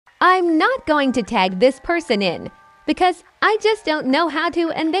I'm not going to tag this person in because I just don't know how to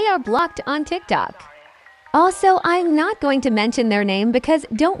and they are blocked on TikTok. Also, I'm not going to mention their name because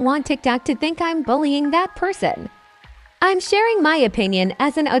don't want TikTok to think I'm bullying that person. I'm sharing my opinion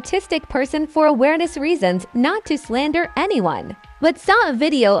as an autistic person for awareness reasons, not to slander anyone, but saw a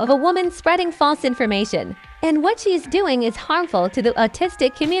video of a woman spreading false information, and what she is doing is harmful to the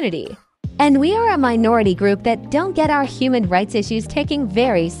autistic community. And we are a minority group that don't get our human rights issues taken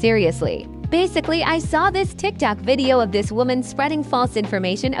very seriously. Basically, I saw this TikTok video of this woman spreading false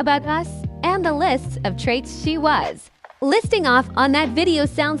information about us and the lists of traits she was listing off on that video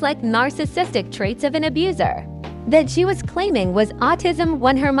sounds like narcissistic traits of an abuser that she was claiming was autism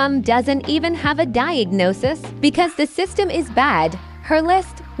when her mom doesn't even have a diagnosis because the system is bad. Her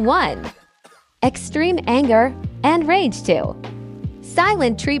list: 1. Extreme anger and rage. 2.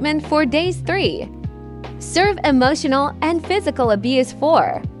 Silent treatment for days. 3. Serve emotional and physical abuse.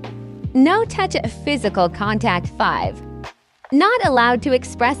 4. No touch physical contact. 5. Not allowed to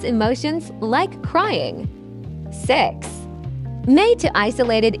express emotions like crying. 6. Made to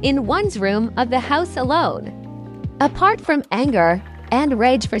isolated in one's room of the house alone, apart from anger and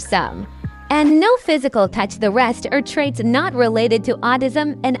rage for some, and no physical touch. The rest are traits not related to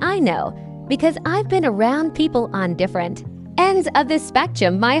autism, and I know because I've been around people on different ends of the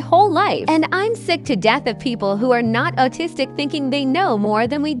spectrum my whole life, and I'm sick to death of people who are not autistic thinking they know more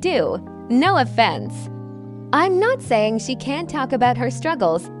than we do. No offense. I'm not saying she can't talk about her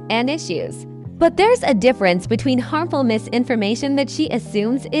struggles and issues, but there's a difference between harmful misinformation that she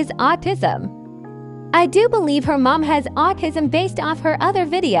assumes is autism. I do believe her mom has autism based off her other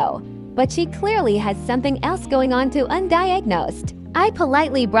video, but she clearly has something else going on to undiagnosed. I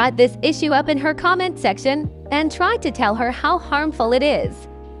politely brought this issue up in her comment section and tried to tell her how harmful it is.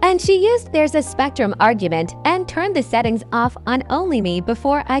 And she used there's a spectrum argument and turned the settings off on only me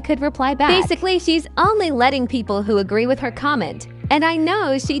before I could reply back. Basically, she's only letting people who agree with her comment, and I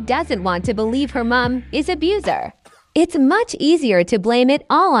know she doesn't want to believe her mom is abuser. It's much easier to blame it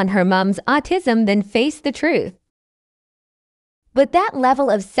all on her mom's autism than face the truth. But that level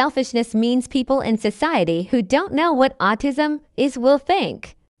of selfishness means people in society who don't know what autism is will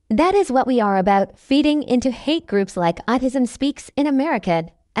think. That is what we are about, feeding into hate groups like Autism Speaks in America,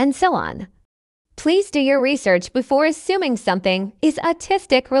 and so on. Please do your research before assuming something is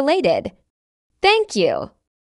autistic related. Thank you.